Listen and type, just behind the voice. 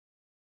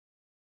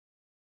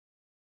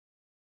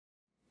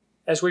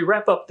As we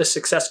wrap up the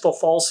successful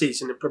fall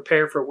season and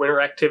prepare for winter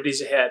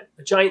activities ahead,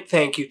 a giant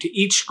thank you to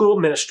each school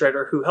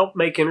administrator who helped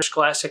make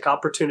interscholastic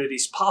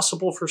opportunities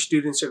possible for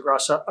students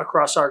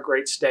across our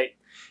great state.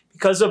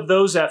 Because of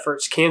those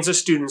efforts, Kansas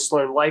students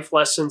learn life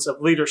lessons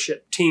of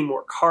leadership,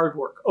 teamwork, hard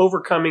work,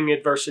 overcoming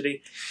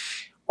adversity,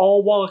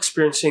 all while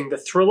experiencing the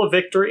thrill of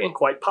victory and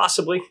quite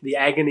possibly the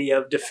agony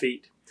of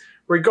defeat.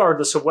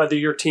 Regardless of whether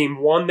your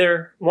team won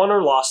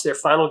or lost their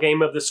final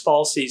game of this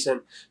fall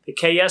season, the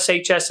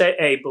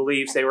KSHSAA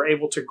believes they were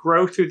able to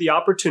grow through the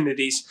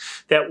opportunities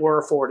that were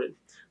afforded.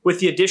 With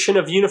the addition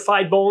of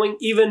unified bowling,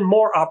 even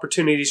more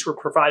opportunities were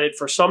provided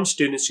for some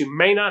students who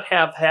may not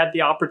have had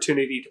the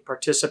opportunity to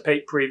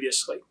participate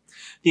previously.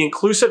 The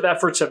inclusive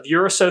efforts of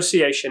your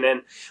association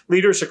and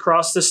leaders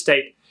across the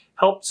state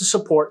help to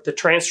support the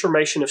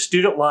transformation of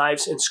student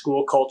lives and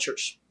school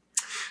cultures.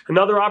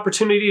 Another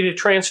opportunity to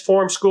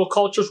transform school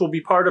cultures will be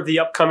part of the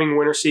upcoming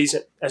winter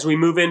season. As we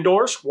move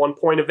indoors, one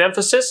point of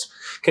emphasis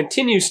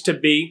continues to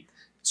be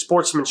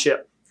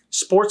sportsmanship.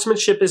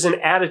 Sportsmanship is an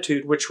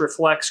attitude which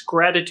reflects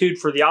gratitude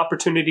for the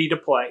opportunity to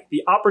play,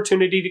 the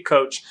opportunity to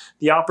coach,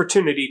 the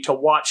opportunity to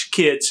watch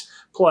kids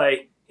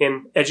play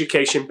in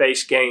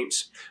education-based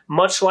games.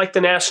 Much like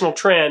the national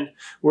trend,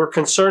 we're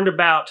concerned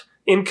about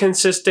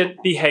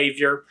inconsistent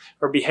behavior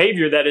or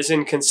behavior that is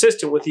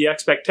inconsistent with the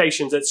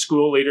expectations that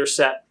school leaders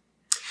set.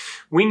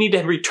 We need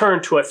to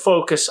return to a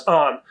focus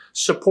on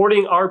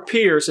supporting our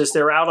peers as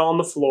they're out on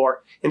the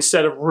floor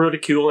instead of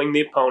ridiculing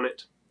the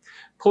opponent.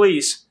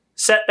 Please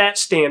set that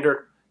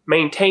standard,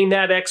 maintain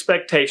that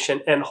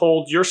expectation, and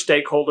hold your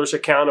stakeholders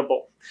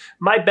accountable.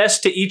 My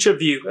best to each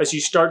of you as you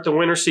start the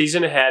winter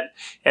season ahead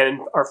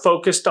and are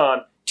focused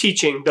on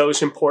teaching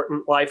those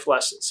important life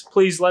lessons.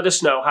 Please let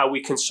us know how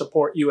we can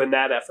support you in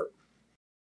that effort.